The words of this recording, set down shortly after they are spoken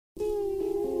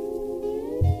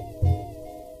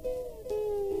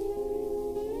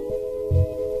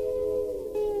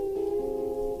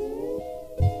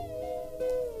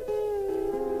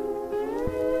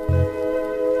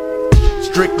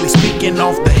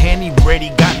off the Henny, ready,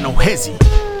 got no hezzy.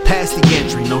 Past the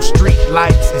entry, no street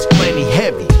lights, it's plenty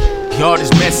heavy. Yard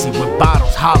is messy with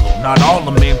bottles hollow, not all of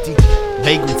them empty.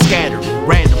 Vagrant scattered in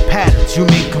random patterns,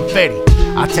 human confetti.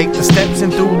 I take the steps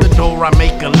in through the door, I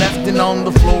make a left and on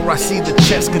the floor I see the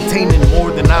chest containing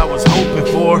more than I was hoping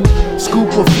for.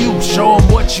 Scoop a few, show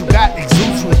 'em what you got,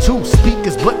 exudes from 2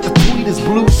 speakers, but the tweet is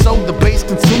blue, so the bass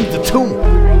consumes the tune.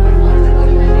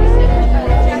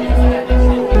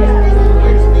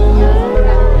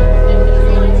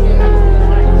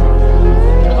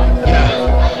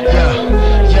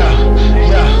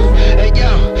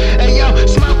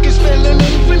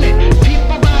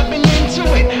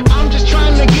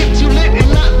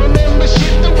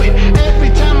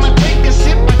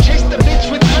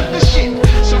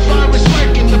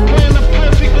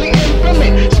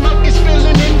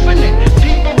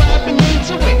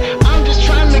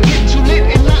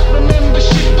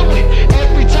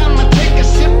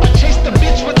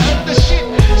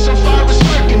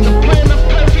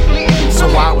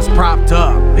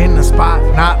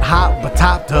 Not hot, but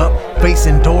topped up.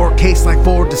 Facing door case like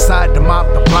Ford, decide to mop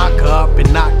the block up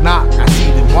and knock knock. I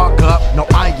see them walk up, no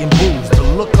iron booze. The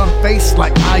look on face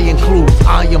like iron clues.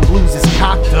 Iron blues is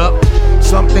cocked up.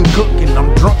 Something cooking,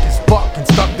 I'm drunk as fuck and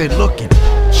stuck there looking.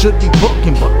 Should be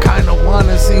booking, but kinda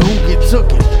wanna see who get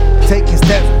tooken. Taking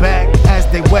steps back as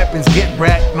they weapons get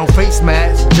racked. No face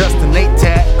mask, just an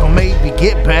 8-tack, or maybe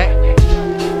get back.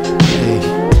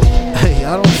 Hey,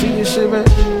 I don't see this shit, man.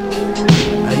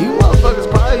 Hey, you motherfuckers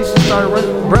probably should start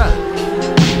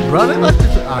running like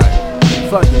this. Alright,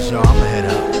 fuck this, y'all. I'ma head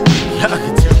out. Y'all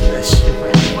can tell me that shit,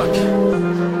 man. Fuck it.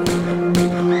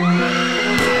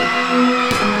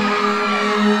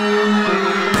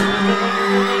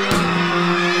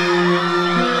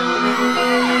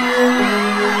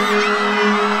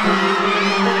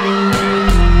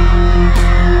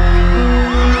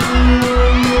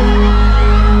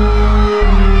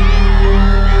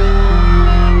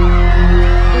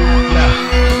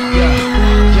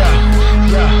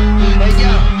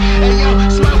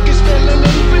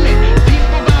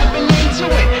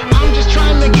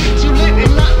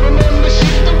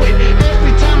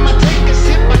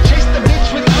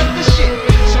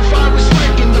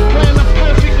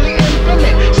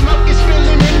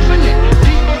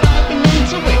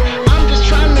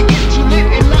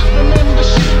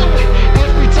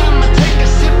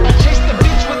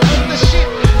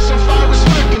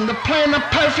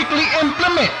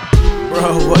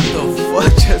 Bro, what the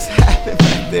fuck just happened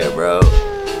back there, bro?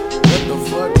 What the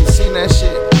fuck? You seen that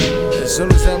shit? As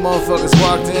soon as that motherfuckers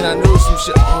walked in, I knew some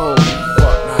shit. Oh,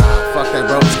 fuck, nah, fuck that,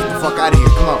 bro. Let's get the fuck out of here.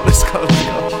 Come on, let's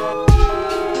go.